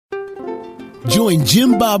Join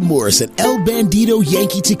Jim Bob Morris and El Bandito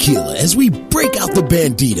Yankee Tequila as we break out the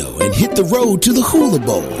Bandito and hit the road to the Hula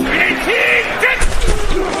Bowl.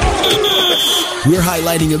 We're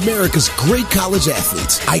highlighting America's great college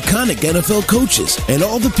athletes, iconic NFL coaches, and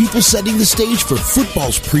all the people setting the stage for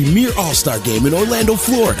football's premier all-star game in Orlando,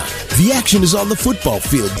 Florida. The action is on the football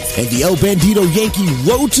field, and the El Bandito Yankee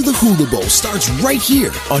Road to the Hula Bowl starts right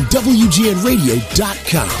here on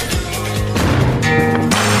WGNradio.com.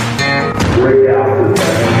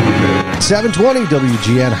 720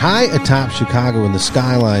 WGN, high atop Chicago in the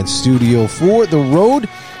Skyline studio for the Road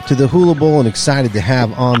to the Hula Bowl, and excited to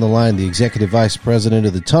have on the line the Executive Vice President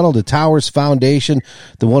of the Tunnel to Towers Foundation,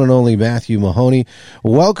 the one and only Matthew Mahoney.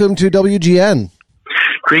 Welcome to WGN.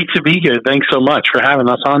 Great to be here. Thanks so much for having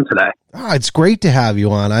us on today. It's great to have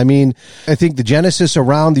you on. I mean, I think the genesis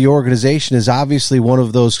around the organization is obviously one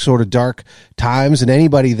of those sort of dark times, and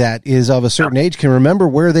anybody that is of a certain age can remember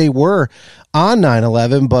where they were on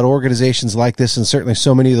 9/11, but organizations like this and certainly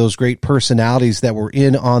so many of those great personalities that were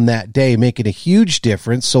in on that day making a huge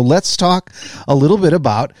difference. So let's talk a little bit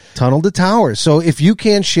about Tunnel to Towers. So if you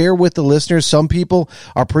can share with the listeners, some people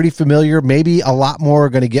are pretty familiar, maybe a lot more are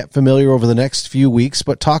going to get familiar over the next few weeks,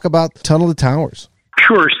 but talk about Tunnel to Towers.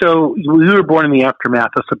 Sure. So we were born in the aftermath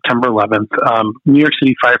of September 11th. New York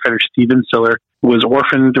City firefighter Stephen Siller was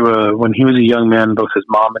orphaned when he was a young man. Both his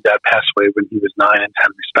mom and dad passed away when he was 9 and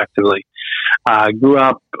 10, respectively. Grew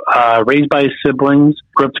up raised by his siblings,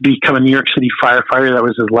 grew up to become a New York City firefighter. That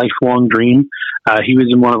was his lifelong dream. He was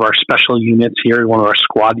in one of our special units here, one of our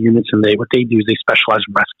squad units, and what they do is they specialize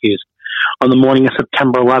in rescues. On the morning of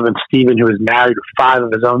September 11th, Stephen, who was married with 5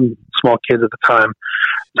 of his own small kids at the time,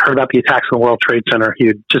 heard about the attacks on the World Trade Center. He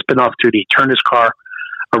had just been off duty, turned his car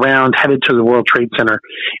around, headed to the World Trade Center,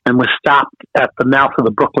 and was stopped at the mouth of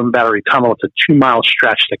the Brooklyn Battery Tunnel. It's a 2-mile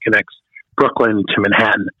stretch that connects Brooklyn to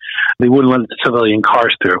Manhattan. They wouldn't let the civilian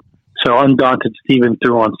cars through. So undaunted, Stephen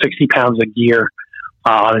threw on 60 pounds of gear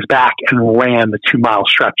on his back and ran the 2-mile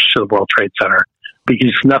stretch to the World Trade Center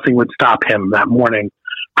because nothing would stop him that morning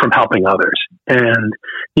from helping others. And,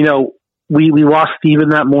 you know, we lost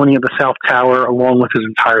Stephen that morning at the South Tower along with his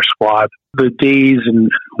entire squad. The days and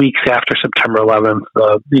weeks after September 11th,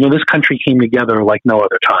 this country came together like no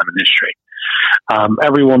other time in history.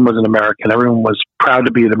 Everyone was an American. Everyone was proud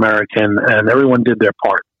to be an American, and everyone did their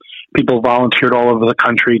part. People volunteered all over the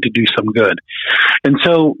country to do some good. And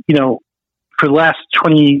so, for the last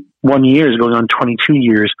 21 years, going on 22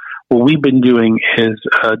 years, what we've been doing is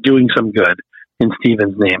doing some good in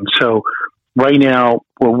Stephen's name. So right now,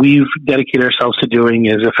 what we've dedicated ourselves to doing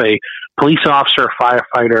is if a police officer, a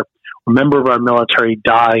firefighter, a member of our military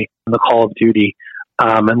die in the call of duty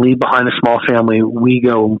and leave behind a small family, we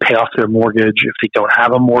go and pay off their mortgage. If they don't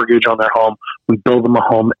have a mortgage on their home, we build them a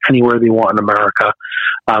home anywhere they want in America.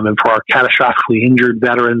 And for our catastrophically injured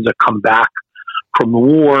veterans that come back from the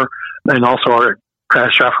war, and also our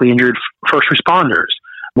catastrophically injured first responders,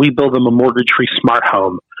 we build them a mortgage-free smart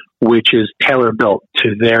home, which is tailor-built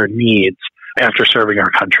to their needs after serving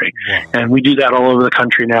our country. Wow. And we do that all over the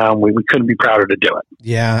country now, and we couldn't be prouder to do it.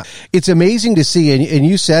 Yeah. It's amazing to see, and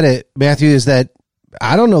you said it, Matthew, is that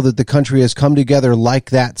I don't know that the country has come together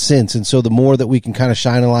like that since. And so the more that we can kind of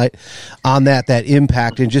shine a light on that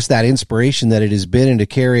impact and just that inspiration that it has been, and to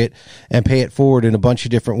carry it and pay it forward in a bunch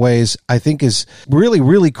of different ways, I think is really,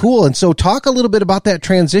 really cool. And so talk a little bit about that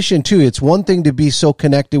transition too. It's one thing to be so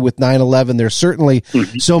connected with 9/11. There's certainly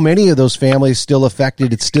so many of those families still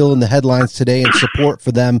affected. It's still in the headlines today, and support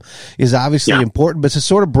for them is obviously important, but to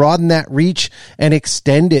sort of broaden that reach and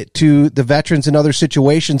extend it to the veterans in other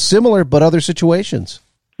situations, similar but other situations.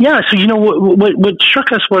 Yeah, so what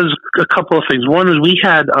struck us was a couple of things. One was we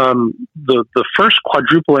had the first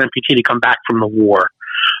quadruple amputee to come back from the war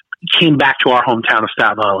came back to our hometown of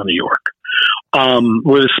Staten Island, New York.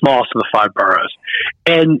 We're the smallest of the 5 boroughs,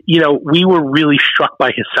 and we were really struck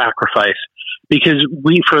by his sacrifice because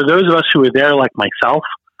for those of us who were there, like myself,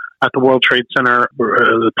 at the World Trade Center,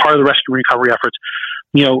 part of the rescue and recovery efforts,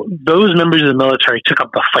 those members of the military took up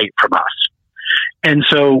the fight from us. And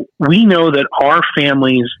so we know that our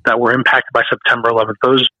families that were impacted by September 11th,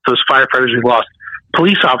 those firefighters we lost,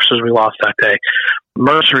 police officers we lost that day,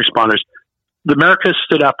 emergency responders, America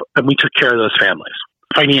stood up and we took care of those families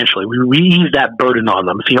financially. We eased that burden on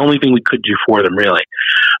them. It's the only thing we could do for them, really.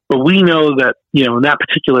 But we know that, in that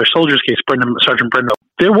particular soldier's case, Sergeant Brindle,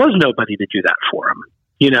 there was nobody to do that for him.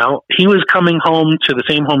 He was coming home to the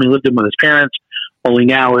same home he lived in with his parents, only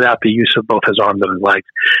now without the use of both his arms and his legs.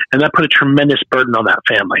 And that put a tremendous burden on that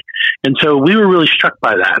family. And so we were really struck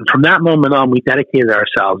by that. And from that moment on, we dedicated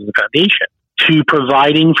ourselves as a foundation to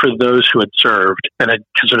providing for those who had served and had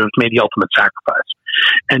sort of made the ultimate sacrifice.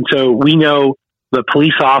 And so we know the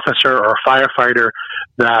police officer or firefighter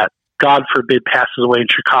that, God forbid, passes away in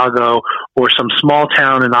Chicago or some small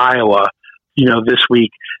town in Iowa, this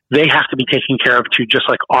week, they have to be taken care of too, just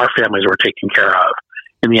like our families were taken care of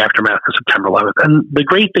in the aftermath of September 11th. And the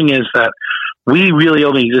great thing is that we really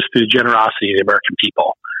only exist through the generosity of the American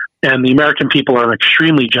people. And the American people are an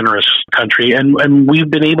extremely generous country, and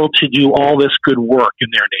we've been able to do all this good work in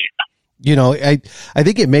their name. I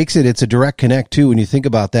think it's a direct connect too when you think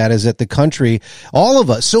about that, is that the country, all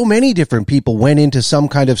of us, so many different people went into some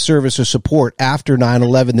kind of service or support after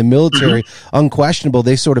 9/11. The military, unquestionable,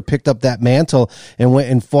 they sort of picked up that mantle and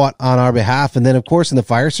went and fought on our behalf. And then, of course, in the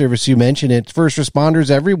fire service, you mentioned it, first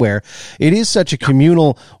responders everywhere. It is such a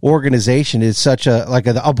communal organization. It's such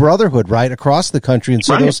a brotherhood, right, across the country. And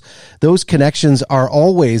so those connections are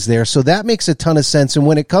always there. So that makes a ton of sense. And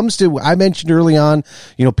when it comes to, I mentioned early on,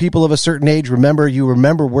 people of a certain age, remember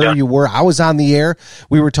where you were. I was on the air.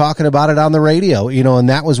 We were talking about it on the radio, and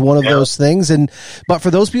that was one of those things. But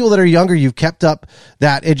for those people that are younger, you've kept up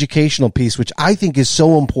that educational piece, which I think is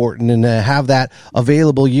so important, and to have that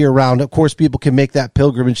available year round. Of course, people can make that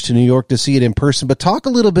pilgrimage to New York to see it in person, but talk a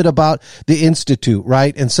little bit about the Institute,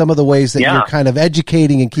 right? And some of the ways that you're kind of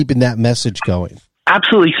educating and keeping that message going.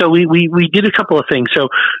 Absolutely. So we did a couple of things. So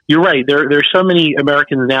you're right. There's so many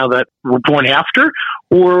Americans now that were born after,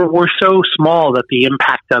 or were so small that the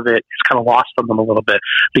impact of it is kind of lost on them a little bit.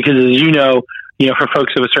 Because as you know, for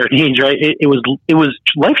folks of a certain age, right, it was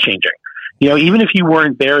life changing. Even if you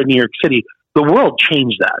weren't there in New York City, the world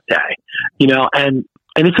changed that day. And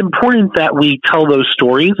it's important that we tell those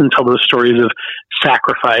stories and tell those stories of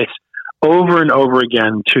sacrifice over and over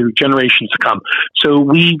again to generations to come. So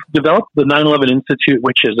we developed the 9/11 Institute,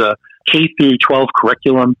 which is a K through 12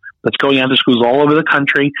 curriculum that's going out to schools all over the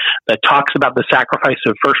country that talks about the sacrifice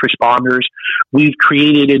of first responders. We've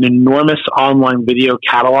created an enormous online video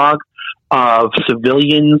catalog of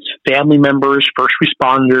civilians, family members, first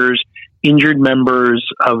responders, injured members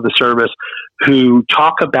of the service who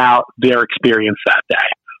talk about their experience that day,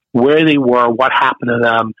 where they were, what happened to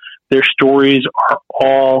them. Their stories are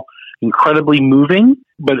all incredibly moving,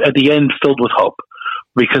 but at the end filled with hope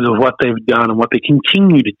because of what they've done and what they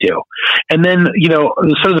continue to do. And then,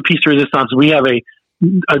 sort of the piece de resistance, we have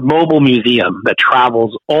a mobile museum that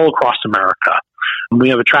travels all across America. And we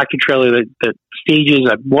have a tractor trailer that stages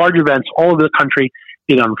at large events all over the country.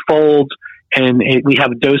 It unfolds, and we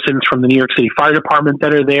have docents from the New York City Fire Department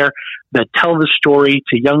that are there that tell the story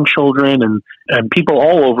to young children and people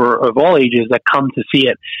all over of all ages that come to see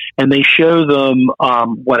it. And they show them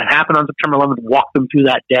what happened on September 11th, walk them through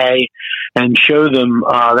that day, and show them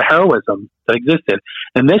the heroism that existed.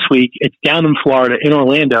 And this week, it's down in Florida, in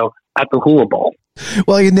Orlando, at the Hula Bowl.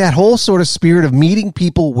 Well, in that whole sort of spirit of meeting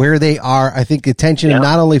people where they are, I think attention of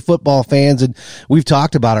not only football fans, and we've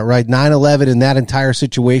talked about it, right? 9/11 and that entire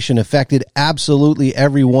situation affected absolutely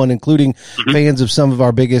everyone, including fans of some of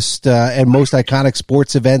our biggest and most iconic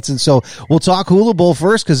sports events. And so we'll talk Hula Bowl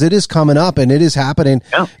first because it is coming up and it is happening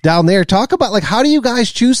down there. Talk about how do you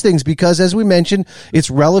guys choose things? Because as we mentioned, it's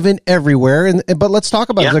relevant everywhere. But let's talk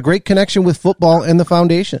about it. There's a great connection with football and the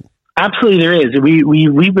foundation. Absolutely, there is.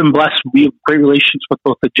 We've been blessed. We have great relations with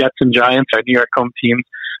both the Jets and Giants, our New York home teams.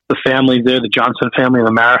 The families there, the Johnson family and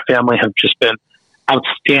the Mara family, have just been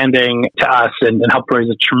outstanding to us and helped raise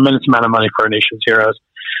a tremendous amount of money for our nation's heroes.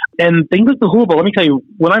 And things like the Hula Bowl, let me tell you,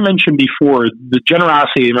 what I mentioned before, the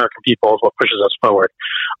generosity of the American people is what pushes us forward.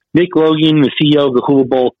 Nick Logan, the CEO of the Hula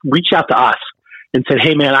Bowl, reached out to us and said,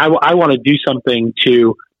 hey, man, I want to do something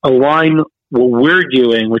to align what we're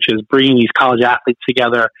doing, which is bringing these college athletes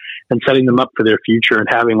together and setting them up for their future and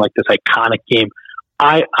having this iconic game.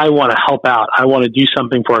 I want to help out. I want to do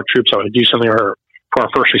something for our troops. I want to do something for our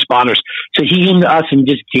first responders. So he came to us and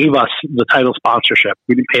just gave us the title sponsorship.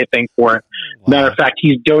 We didn't pay a thing for it. Wow. Matter of fact,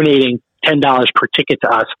 he's donating $10 per ticket to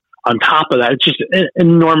us on top of that. It's just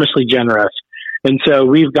enormously generous. And so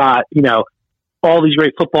we've got, all these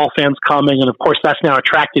great football fans coming. And of course, that's now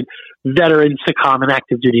attracted veterans to come and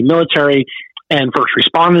active duty military and first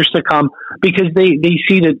responders to come because they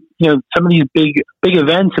see that, some of these big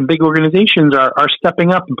events and big organizations are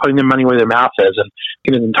stepping up and putting their money where their mouth is.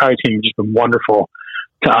 And the entire team has just been wonderful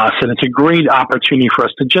to us. And it's a great opportunity for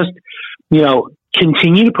us to just,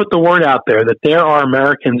 continue to put the word out there that there are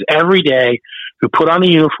Americans every day who put on a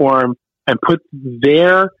uniform and put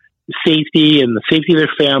their safety and the safety of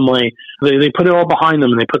their family, they put it all behind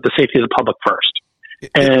them and they put the safety of the public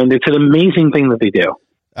first. And it's an amazing thing that they do.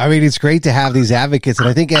 I mean, it's great to have these advocates, and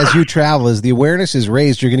I think as you travel, as the awareness is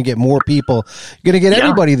raised, you're going to get more people. You're going to get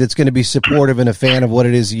everybody that's going to be supportive and a fan of what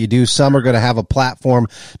it is that you do. Some are going to have a platform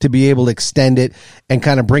to be able to extend it and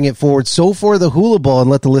kind of bring it forward. So for the Hula Bowl, and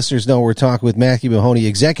let the listeners know we're talking with Matthew Mahoney,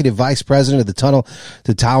 Executive Vice President of the Tunnel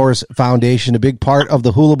to Towers Foundation, a big part of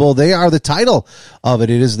the Hula Bowl. They are the title of it.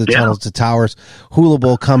 It is the Tunnel to Towers Hula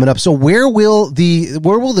Bowl coming up. So where will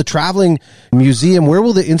the traveling museum, where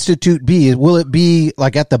will the institute be? Will it be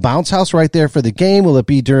like at the bounce house right there for the game? Will it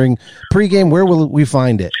be during pregame? Where will we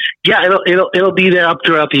find it? Yeah, it'll be there up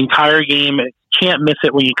throughout the entire game. Can't miss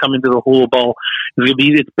it when you come into the Hula Bowl.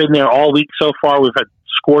 It's been there all week so far. We've had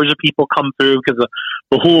scores of people come through because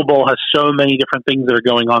the Hula Bowl has so many different things that are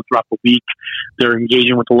going on throughout the week. They're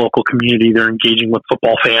engaging with the local community. They're engaging with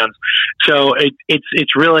football fans. So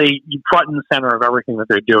it's really front and center of everything that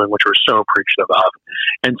they're doing, which we're so appreciative of.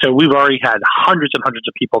 And so we've already had hundreds and hundreds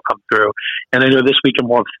of people come through. And I know this weekend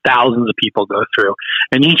we'll have thousands of people go through.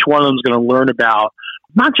 And each one of them is going to learn about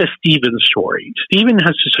not just Steven's story. Steven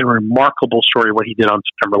has just a remarkable story, what he did on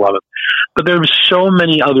September 11th. But there were so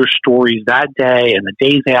many other stories that day and the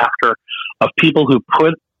days after of people who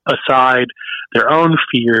put aside their own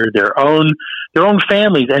fear, their own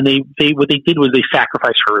families, and they what they did was they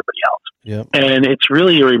sacrificed for everybody else. Yep. And it's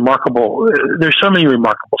really a remarkable. There's so many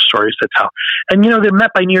remarkable stories to tell. And they're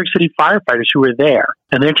met by New York City firefighters who were there,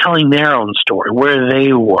 and they're telling their own story, where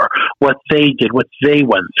they were, what they did, what they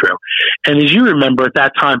went through. And as you remember at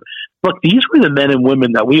that time, look, these were the men and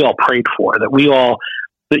women that we all prayed for,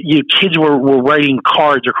 kids were writing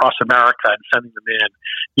cards across America and sending them in.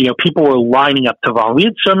 People were lining up to volunteer. We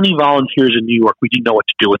had so many volunteers in New York, we didn't know what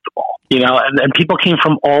to do with them all. And people came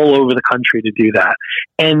from all over the country to do that.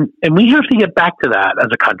 And we have to get back to that as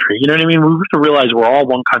a country. You know what I mean? We have to realize we're all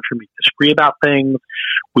one country. We disagree about things.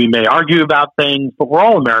 We may argue about things, but we're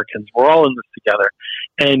all Americans. We're all in this together.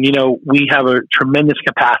 And, we have a tremendous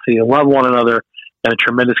capacity to love one another and a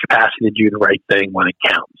tremendous capacity to do the right thing when it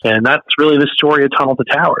counts. And that's really the story of Tunnel to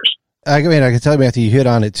Towers. I mean, I can tell you, Matthew, you hit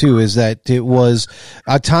on it too, is that it was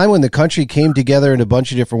a time when the country came together in a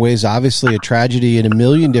bunch of different ways, obviously a tragedy in a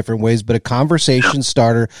million different ways, but a conversation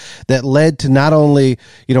starter that led to not only,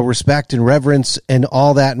 respect and reverence and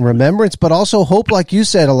all that and remembrance, but also hope. Like you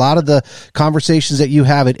said, a lot of the conversations that you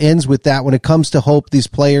have, it ends with that when it comes to hope. These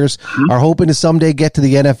players are hoping to someday get to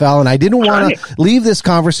the NFL. And I didn't want to leave this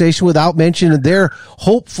conversation without mentioning their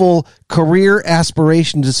hopeful career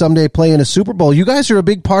aspiration to someday play in a Super Bowl. You guys are a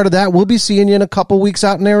big part of that. We'll be seeing you in a couple weeks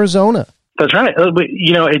out in Arizona. That's right. We're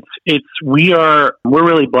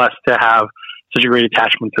really blessed to have such a great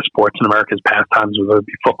attachment to sports in America's pastimes, whether it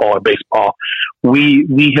be football or baseball.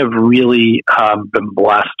 We have really been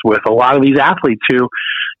blessed with a lot of these athletes who,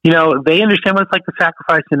 they understand what it's like to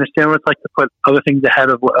sacrifice, they understand what it's like to put other things ahead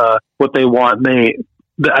of what they want. And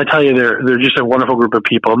I tell you, they're just a wonderful group of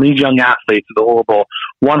people. And these young athletes at the Hula Bowl,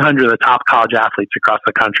 100 of the top college athletes across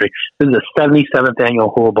the country. This is the 77th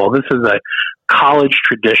annual Hula Bowl. This is a college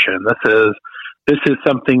tradition. This is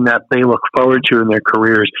something that they look forward to in their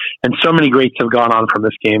careers. And so many greats have gone on from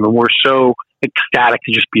this game, and we're so ecstatic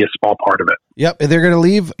to just be a small part of it. Yep. And they're going to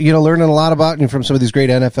leave, learning a lot about, and from some of these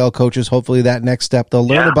great NFL coaches, hopefully that next step, they'll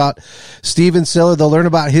learn about Steven Siller. They'll learn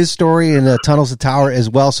about his story in Tunnels to Tower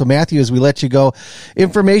as well. So Matthew, as we let you go,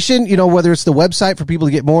 information, whether it's the website for people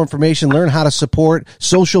to get more information, learn how to support,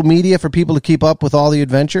 social media for people to keep up with all the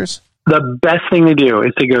adventures. The best thing to do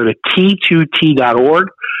is to go to T2T.org,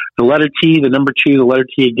 the letter T, the number 2, the letter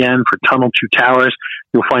T again for Tunnel to Towers.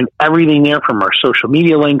 You'll find everything there, from our social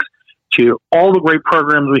media links to all the great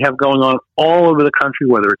programs we have going on all over the country,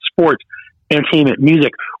 whether it's sports, entertainment,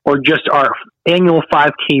 music, or just our annual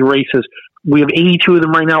 5K races. We have 82 of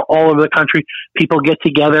them right now all over the country. People get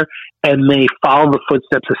together and they follow the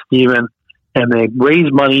footsteps of Steven, and they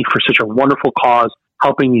raise money for such a wonderful cause,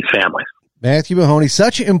 helping these families. Matthew Mahoney,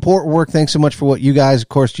 such important work. Thanks so much for what you guys, of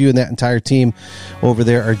course, you and that entire team over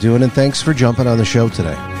there are doing. And thanks for jumping on the show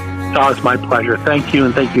today. Oh, it's my pleasure. Thank you,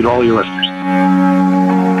 and thank you to all your listeners.